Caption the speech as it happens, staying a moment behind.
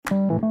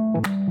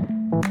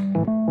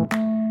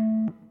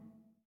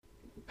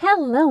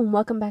Hello and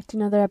welcome back to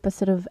another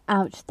episode of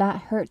Ouch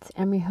That Hurts.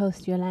 I'm your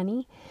host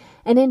Yolani,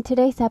 and in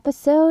today's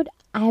episode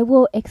I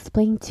will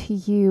explain to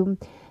you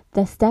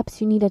the steps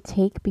you need to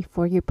take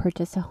before you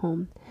purchase a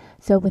home.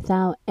 So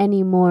without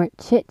any more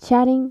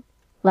chit-chatting,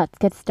 let's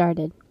get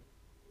started.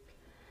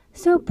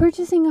 So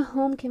purchasing a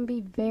home can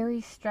be very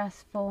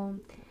stressful,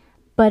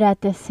 but at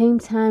the same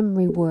time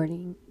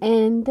rewarding.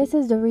 And this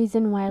is the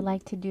reason why I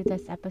like to do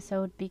this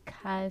episode,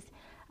 because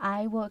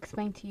I will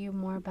explain to you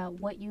more about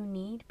what you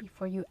need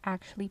before you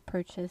actually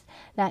purchase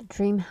that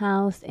dream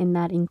house in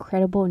that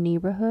incredible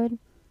neighborhood.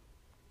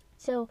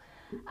 So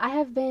I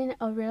have been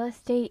a real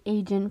estate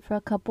agent for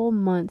a couple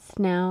months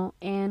now,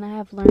 and I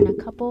have learned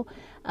a couple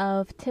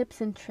of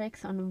tips and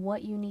tricks on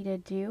what you need to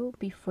do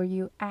before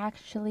you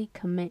actually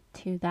commit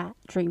to that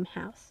dream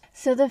house.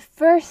 So the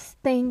first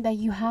thing that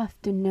you have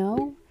to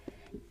know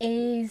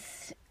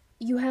is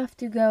you have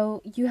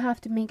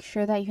to make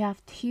sure that you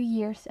have 2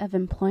 years of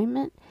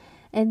employment,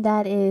 and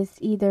that is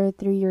either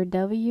through your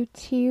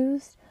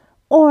W-2s,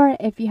 or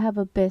if you have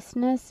a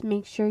business,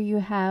 make sure you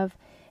have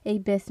a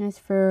business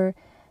for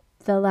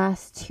the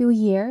last 2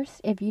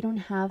 years. If you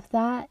don't have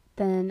that,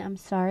 then I'm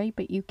sorry,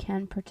 but you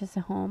can purchase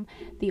a home.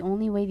 The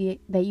only way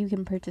that you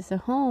can purchase a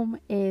home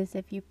is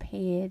if you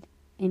pay it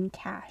in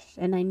cash.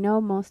 And I know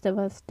most of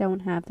us don't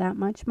have that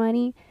much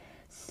money.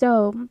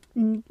 So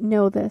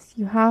know this,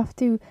 you have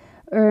to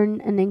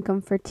earn an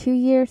income for 2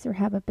 years or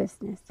have a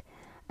business.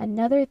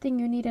 Another thing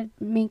you need to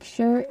make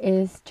sure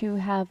is to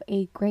have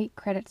a great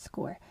credit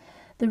score.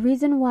 The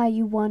reason why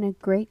you want a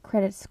great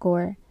credit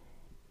score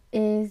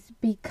is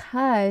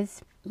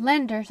because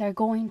lenders are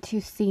going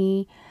to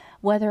see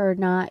whether or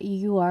not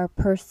you are a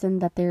person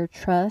that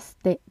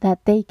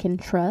they can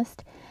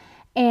trust,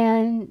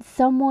 and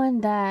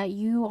someone that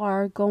you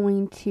are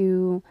going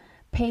to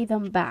pay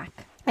them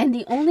back. And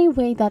the only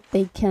way that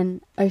they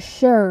can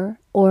assure,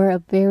 or a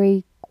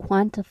very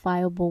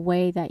quantifiable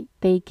way that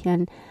they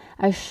can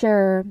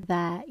assure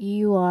that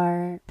you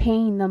are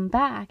paying them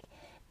back,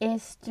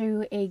 is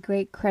through a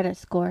great credit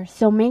score.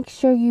 So make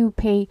sure you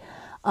pay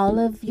all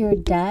of your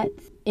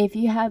debts. If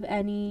you have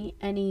any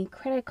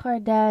credit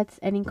card debts,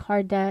 any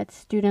card debts,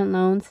 student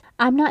loans,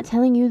 I'm not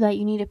telling you that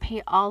you need to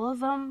pay all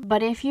of them,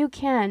 but if you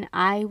can,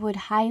 I would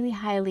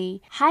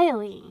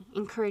highly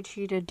encourage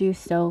you to do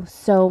so.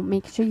 So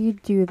make sure you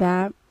do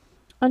that.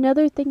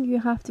 Another thing you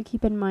have to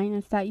keep in mind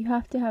is that you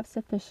have to have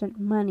sufficient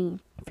money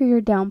for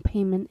your down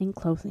payment and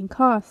closing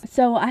costs.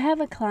 So I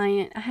had a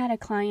client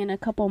a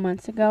couple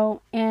months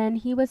ago, and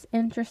he was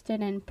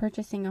interested in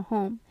purchasing a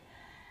home.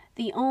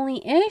 The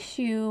only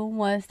issue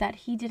was that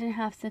he didn't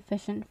have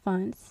sufficient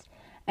funds,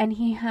 and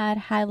he had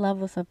high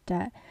levels of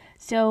debt.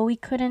 So we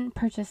couldn't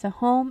purchase a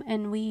home,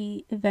 and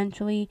we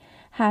eventually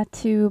had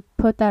to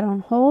put that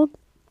on hold,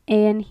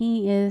 and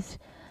he is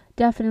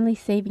definitely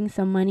saving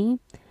some money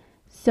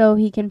so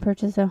he can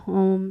purchase a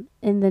home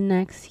in the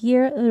next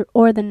year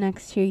or the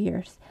next 2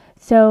 years.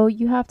 So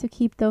you have to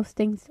keep those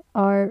things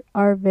are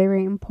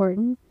very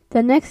important.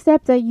 The next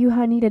step that you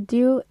need to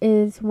do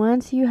is,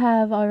 once you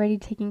have already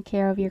taken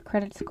care of your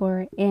credit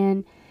score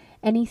and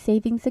any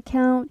savings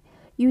account,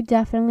 you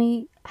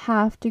definitely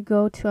have to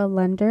go to a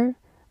lender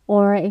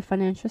or a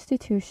financial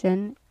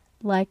institution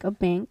like a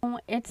bank.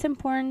 It's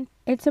important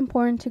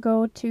to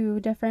go to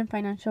different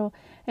financial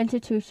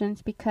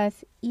institutions,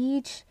 because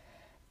each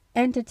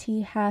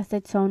entity has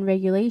its own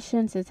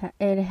regulations, it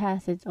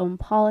has its own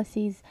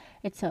policies,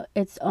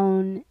 its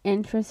own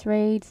interest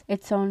rates,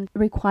 its own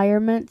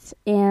requirements.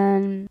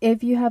 And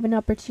if you have an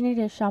opportunity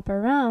to shop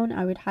around,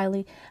 I would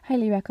highly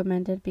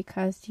recommend it,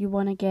 because you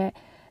want to get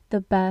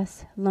the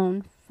best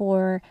loan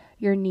for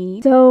your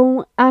needs.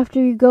 So after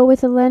you go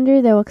with a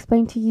lender, they'll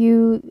explain to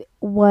you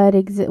what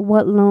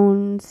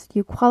loans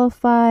you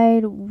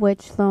qualified,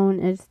 which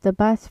loan is the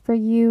best for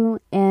you,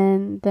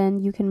 and then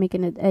you can make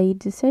a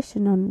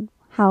decision on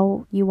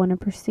how you want to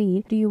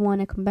proceed. Do you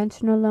want a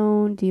conventional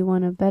loan? Do you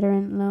want a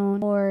veteran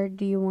loan? Or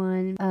do you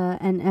want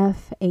an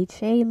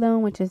FHA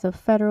loan, which is a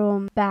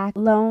federal backed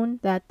loan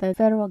that the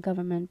federal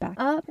government backs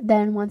up?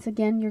 Then once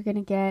again, you're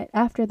going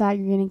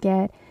to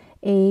get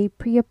a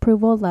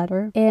pre-approval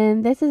letter.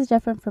 And this is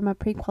different from a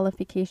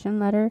pre-qualification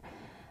letter,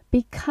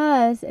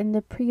 because in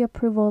the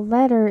pre-approval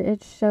letter,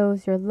 it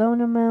shows your loan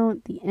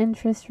amount, the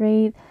interest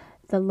rate,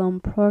 the loan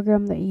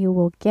program that you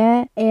will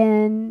get,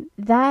 and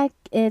that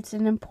it's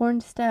an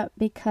important step,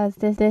 because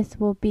this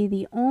will be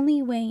the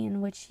only way in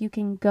which you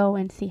can go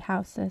and see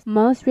houses.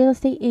 Most real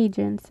estate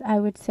agents, I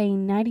would say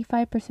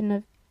 95%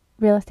 of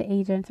real estate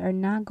agents, are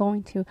not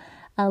going to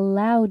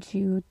allow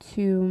you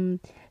to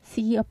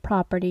see a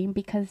property,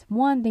 because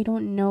one, they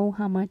don't know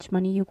how much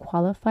money you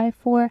qualify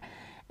for,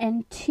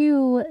 and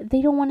two,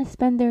 they don't want to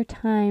spend their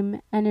time,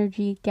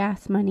 energy,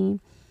 gas money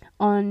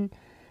on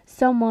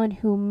someone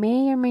who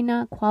may or may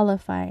not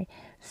qualify.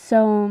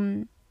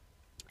 So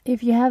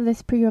if you have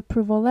this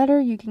pre-approval letter,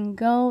 you can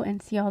go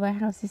and see all the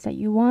houses that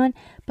you want,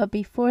 but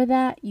before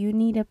that, you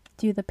need to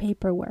do the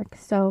paperwork.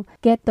 So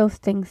get those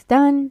things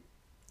done.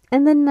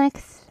 And the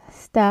next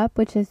step,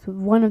 which is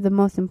one of the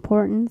most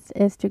important,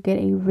 is to get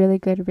a really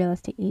good real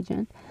estate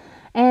agent.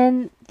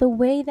 And the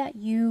way that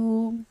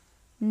you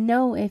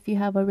know if you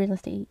have a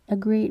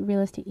great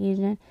real estate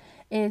agent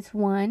is,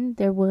 one,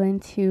 they're willing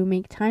to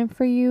make time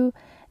for you.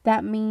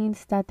 That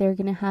means that they're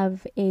going to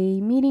have a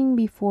meeting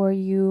before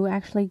you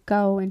actually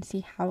go and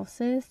see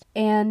houses,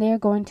 and they're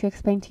going to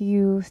explain to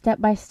you step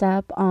by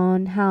step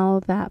on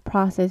how that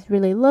process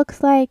really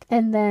looks like.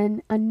 And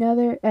then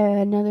another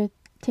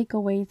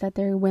takeaway is that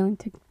they're willing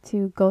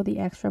to go the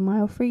extra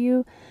mile for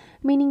you,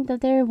 meaning that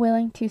they're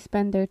willing to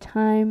spend their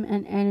time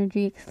and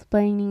energy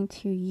explaining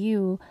to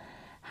you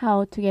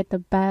how to get the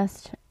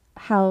best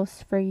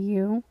house for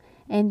you,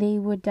 and they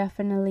would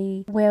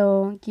definitely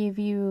will give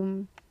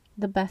you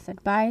the best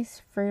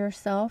advice for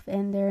yourself,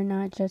 and they're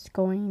not just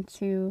going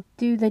to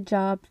do the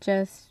job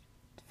just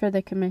for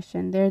the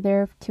commission. They're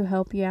there to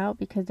help you out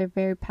because they're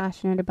very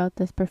passionate about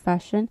this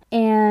profession.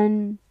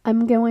 And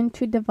I'm going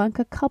to debunk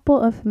a couple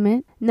of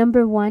myths.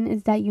 Number one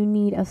is that you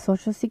need a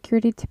social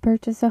security to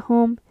purchase a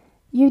home.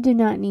 You do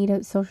not need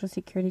a social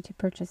security to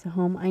purchase a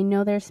home. I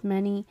know there's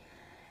many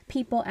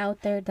people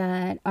out there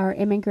that are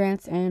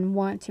immigrants and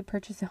want to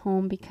purchase a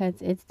home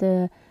because it's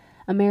the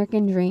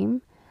American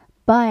dream,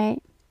 but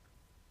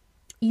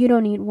you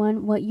don't need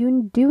one. What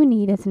you do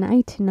need is an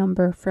ITIN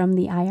number from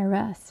the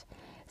IRS.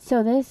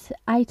 So this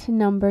ITIN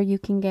number you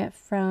need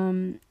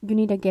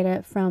to get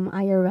it from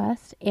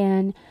IRS,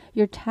 and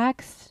your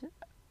tax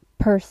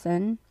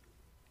person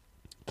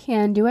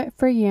can do it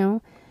for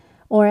you,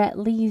 or at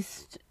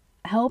least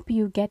help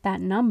you get that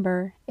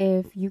number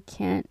if you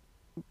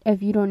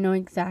don't know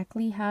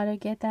exactly how to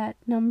get that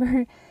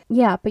number.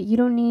 Yeah, but you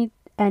don't need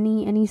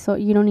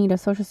you don't need a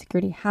social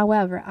security.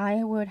 However,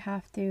 I would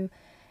have to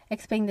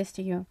explain this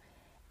to you.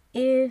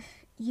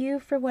 If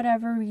you, for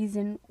whatever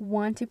reason,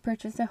 want to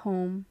purchase a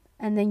home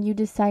and then you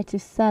decide to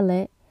sell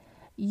it,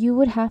 you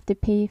would have to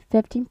pay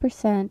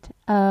 15%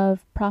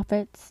 of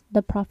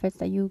the profits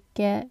that you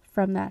get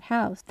from that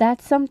house.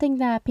 That's something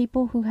that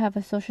people who have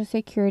a social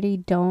security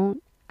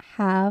don't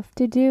have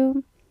to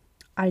do.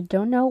 I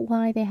don't know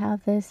why they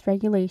have this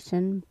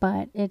regulation,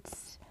 but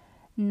it's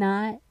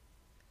not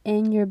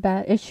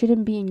it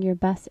shouldn't be in your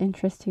best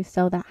interest to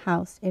sell that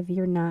house if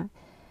you're not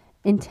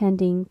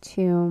intending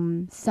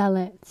to sell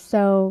it.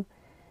 So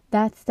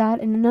that's that.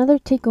 And another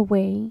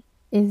takeaway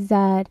is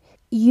that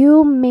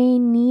you may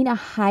need a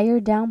higher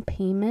down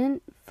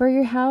payment for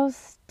your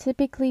house.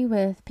 Typically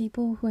with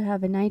people who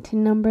have an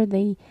ITIN number,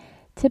 they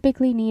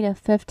typically need a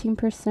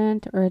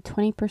 15% or a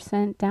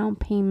 20% down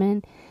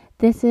payment.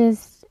 This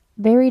is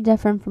very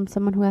different from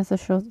someone who has a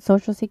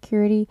social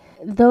security.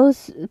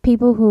 Those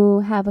people who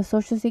have a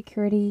social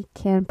security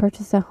can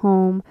purchase a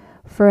home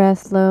for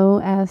as low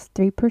as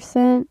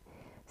 3%.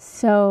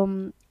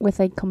 So with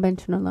a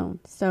conventional loan.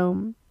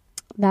 So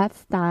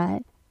that's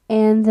that.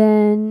 And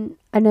then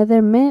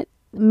another myth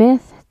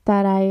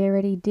that I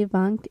already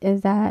debunked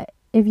is that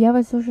if you have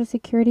a social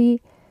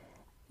security,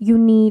 you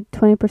need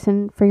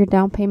 20% for your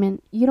down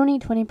payment. You don't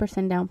need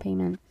 20% down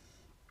payment.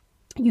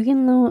 You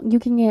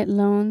can get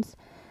loans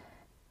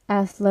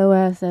as low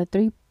as a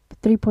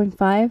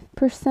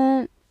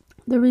 3.5%.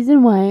 The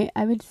reason why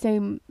I would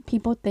say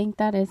people think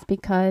that is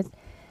because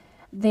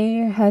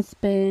there has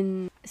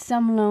been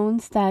some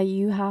loans that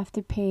you have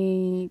to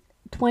pay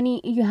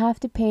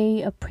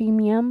a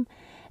premium.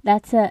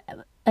 That's an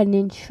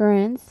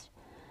insurance.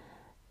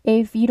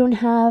 If you don't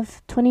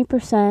have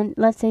 20%,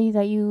 let's say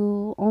that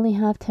you only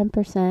have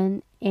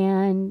 10%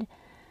 and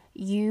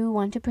you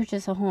want to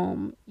purchase a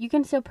home, you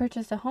can still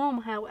purchase a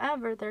home.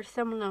 However, there's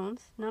some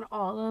loans, not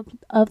all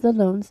of the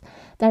loans,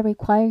 that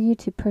require you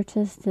to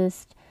purchase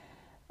this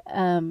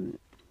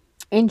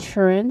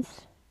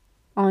insurance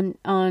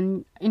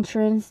on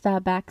insurance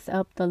that backs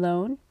up the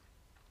loan,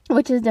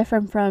 which is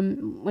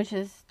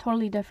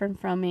totally different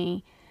from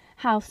a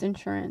house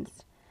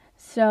insurance.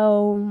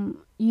 So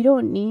you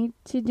don't need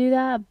to do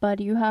that, but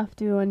you have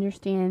to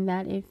understand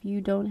that if you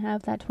don't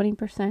have that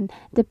 20%,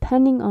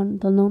 depending on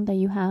the loan that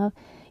you have,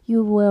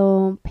 you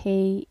will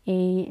pay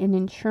an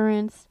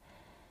insurance.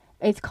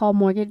 It's called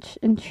mortgage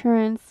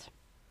insurance.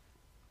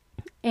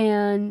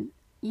 And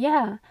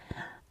yeah,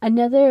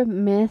 another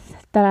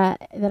myth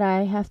that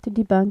I have to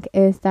debunk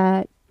is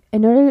that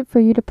in order for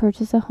you to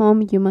purchase a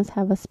home, you must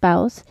have a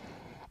spouse.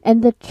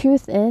 And the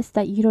truth is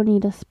that you don't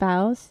need a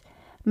spouse.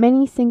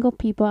 Many single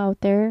people out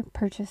there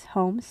purchase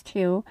homes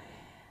too.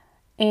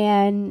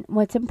 And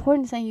what's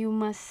important is that you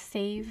must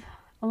save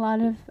a lot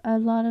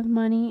of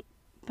money,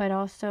 but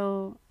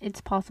also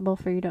it's possible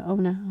for you to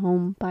own a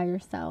home by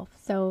yourself.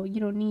 So you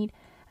don't need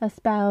a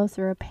spouse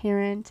or a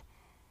parent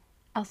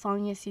as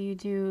long as you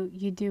do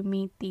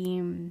meet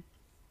the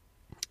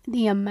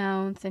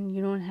amounts and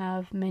you don't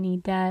have many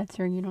debts,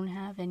 or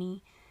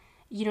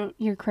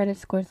your credit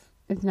score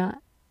is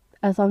not,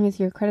 as long as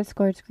your credit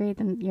score is great,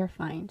 then you're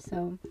fine.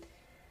 So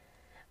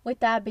with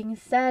that being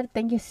said,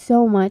 thank you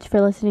so much for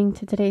listening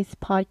to today's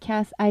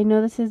podcast. I know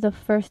this is the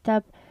first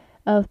step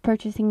of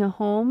purchasing a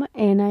home,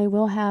 and I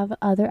will have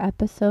other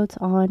episodes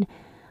on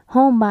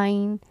home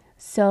buying.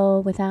 So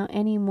without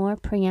any more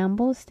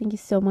preambles, thank you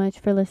so much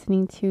for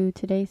listening to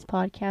today's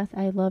podcast.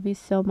 I love you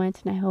so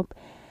much, and I hope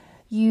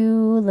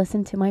you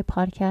listen to my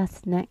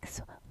podcast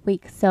next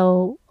week.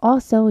 So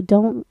also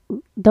don't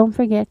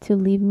forget to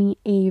leave me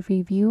a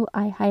review.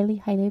 I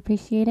highly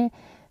appreciate it.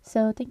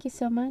 So thank you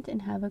so much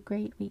and have a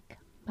great week.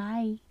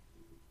 Bye.